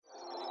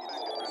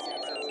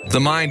The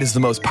mind is the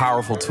most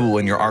powerful tool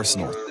in your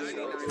arsenal.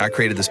 I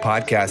created this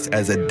podcast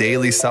as a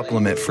daily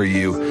supplement for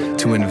you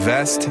to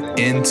invest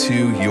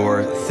into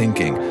your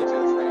thinking.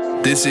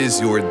 This is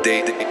your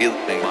Daily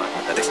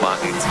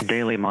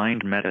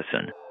Mind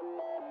Medicine.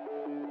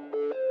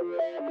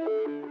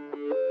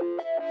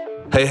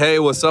 Hey,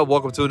 what's up?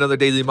 Welcome to another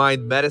Daily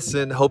Mind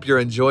Medicine. Hope you're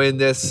enjoying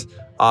this.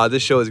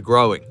 This show is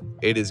growing.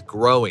 It is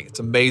growing. It's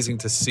amazing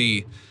to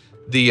see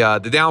the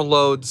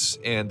downloads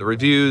and the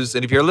reviews.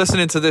 And if you're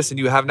listening to this and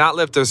you have not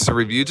left us a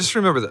review, just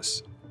remember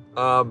this.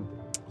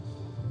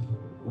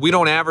 We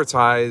don't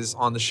advertise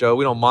on the show.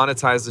 We don't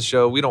monetize the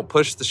show. We don't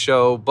push the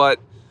show.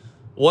 But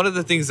one of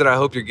the things that I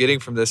hope you're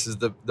getting from this is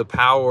the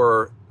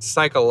power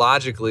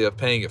psychologically of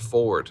paying it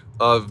forward,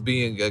 of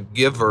being a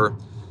giver.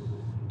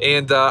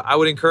 And I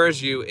would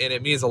encourage you, and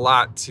it means a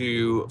lot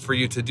for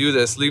you to do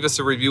this, leave us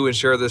a review and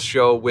share this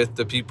show with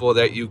the people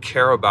that you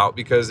care about.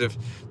 Because if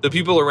the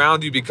people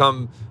around you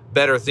become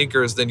better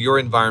thinkers, then your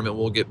environment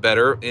will get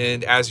better.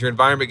 And as your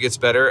environment gets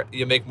better,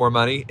 you make more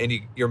money and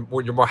you're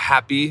more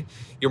happy,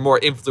 you're more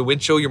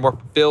influential, you're more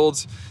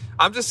fulfilled.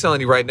 I'm just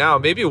telling you right now,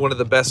 maybe one of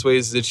the best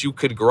ways that you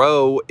could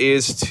grow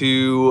is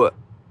to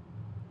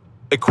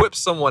equip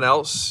someone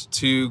else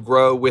to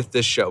grow with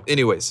this show.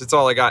 Anyways, that's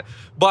all I got.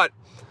 But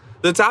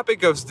the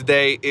topic of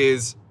today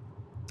is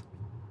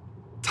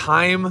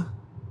time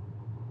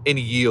and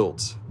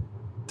yield.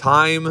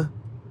 Time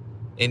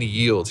and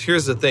yield.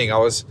 Here's the thing. I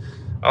was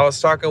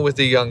talking with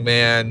a young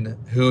man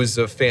who's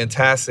a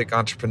fantastic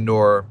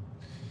entrepreneur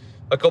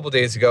a couple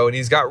days ago, and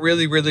he's got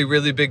really, really,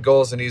 really big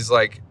goals. And he's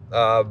like,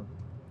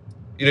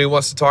 he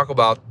wants to talk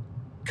about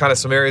kind of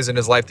some areas in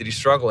his life that he's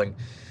struggling.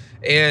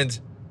 And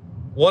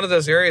one of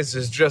those areas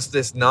is just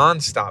this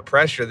nonstop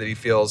pressure that he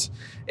feels.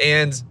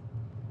 And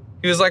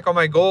he was like,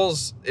 my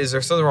goals, is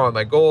there something wrong with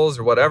my goals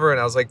or whatever? And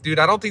I was like, dude,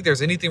 I don't think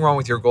there's anything wrong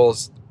with your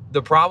goals.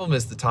 The problem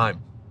is the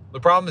time.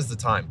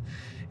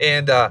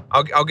 And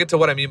I'll get to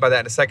what I mean by that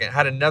in a second. I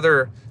had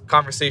another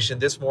conversation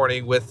this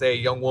morning with a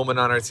young woman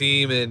on our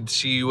team, and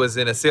she was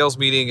in a sales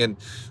meeting, and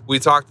we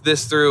talked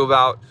this through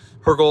about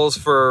her goals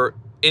for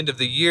end of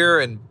the year.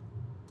 And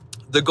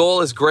the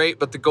goal is great,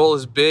 but the goal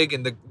is big,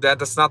 and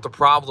that's not the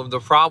problem. The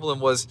problem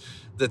was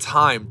the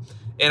time.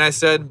 And I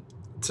said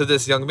to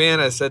this young man,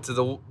 I said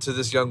to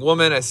this young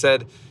woman, I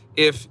said,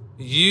 if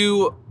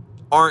you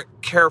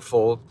aren't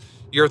careful,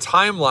 your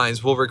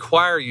timelines will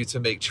require you to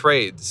make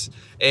trades,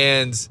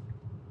 and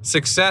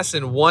success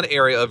in one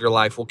area of your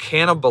life will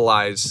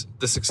cannibalize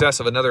the success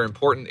of another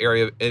important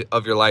area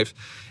of your life.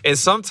 And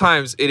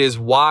sometimes it is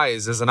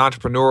wise as an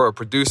entrepreneur or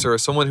producer or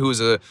someone who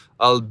is a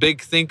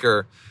big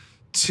thinker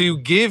to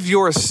give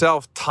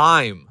yourself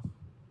time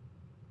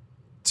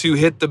to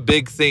hit the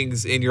big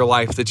things in your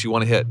life that you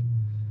want to hit.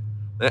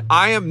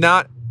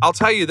 I'll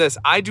tell you this,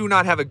 I do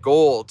not have a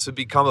goal to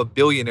become a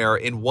billionaire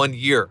in 1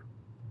 year.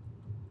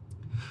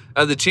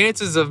 The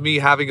chances of me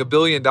having $1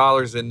 billion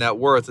in net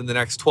worth in the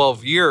next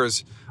 12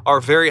 years are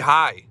very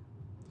high.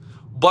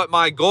 But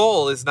my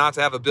goal is not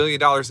to have $1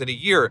 billion in a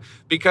year,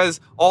 because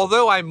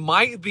although I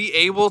might be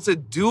able to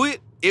do it,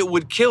 it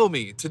would kill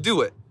me to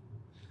do it.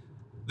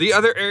 The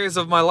other areas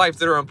of my life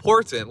that are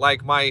important,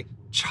 like my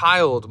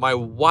child, my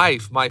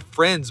wife, my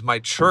friends, my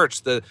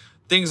church, the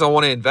things I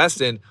want to invest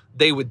in,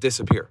 they would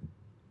disappear.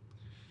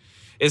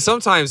 And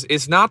sometimes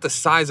it's not the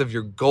size of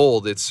your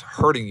goal that's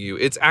hurting you.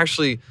 It's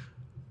actually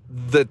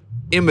the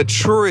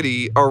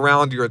immaturity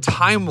around your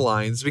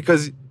timelines,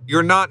 because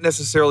you're not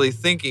necessarily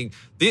thinking.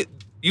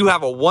 You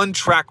have a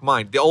one-track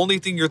mind. The only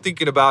thing you're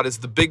thinking about is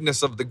the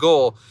bigness of the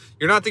goal.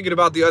 You're not thinking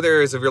about the other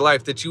areas of your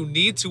life that you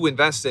need to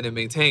invest in and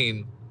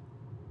maintain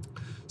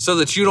so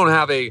that you don't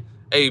have a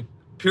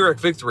Pyrrhic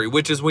victory,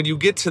 which is when you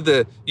get to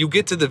the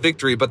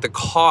victory, but the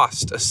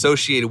cost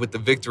associated with the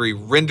victory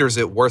renders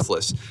it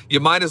worthless. You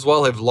might as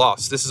well have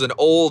lost. This is an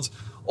old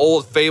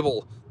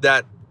fable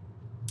that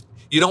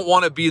you don't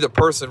want to be the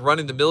person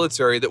running the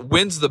military that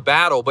wins the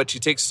battle, but you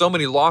take so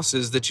many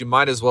losses that you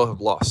might as well have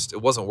lost.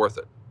 It wasn't worth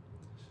it.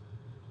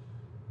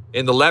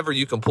 And the lever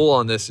you can pull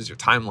on this is your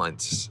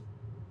timelines.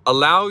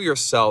 Allow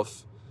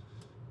yourself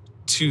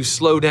to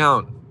slow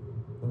down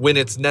when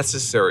it's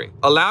necessary.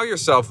 Allow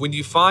yourself, when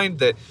you find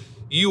that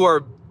you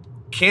are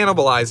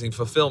cannibalizing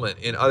fulfillment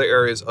in other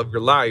areas of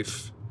your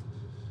life,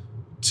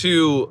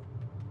 to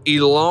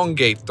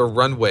elongate the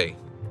runway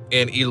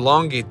and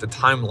elongate the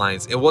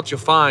timelines. And what you'll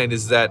find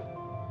is that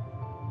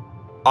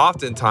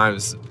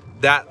oftentimes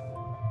that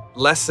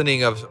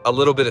lessening of a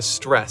little bit of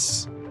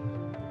stress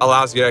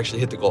allows you to actually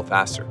hit the goal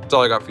faster. That's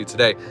all I got for you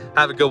today.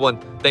 Have a good one.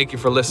 Thank you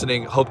for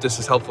listening. Hope this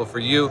is helpful for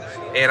you,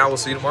 and I will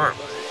see you tomorrow.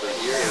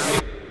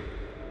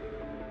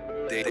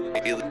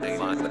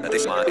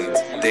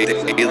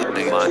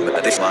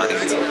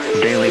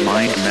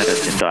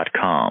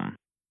 DailyMindMedicine.com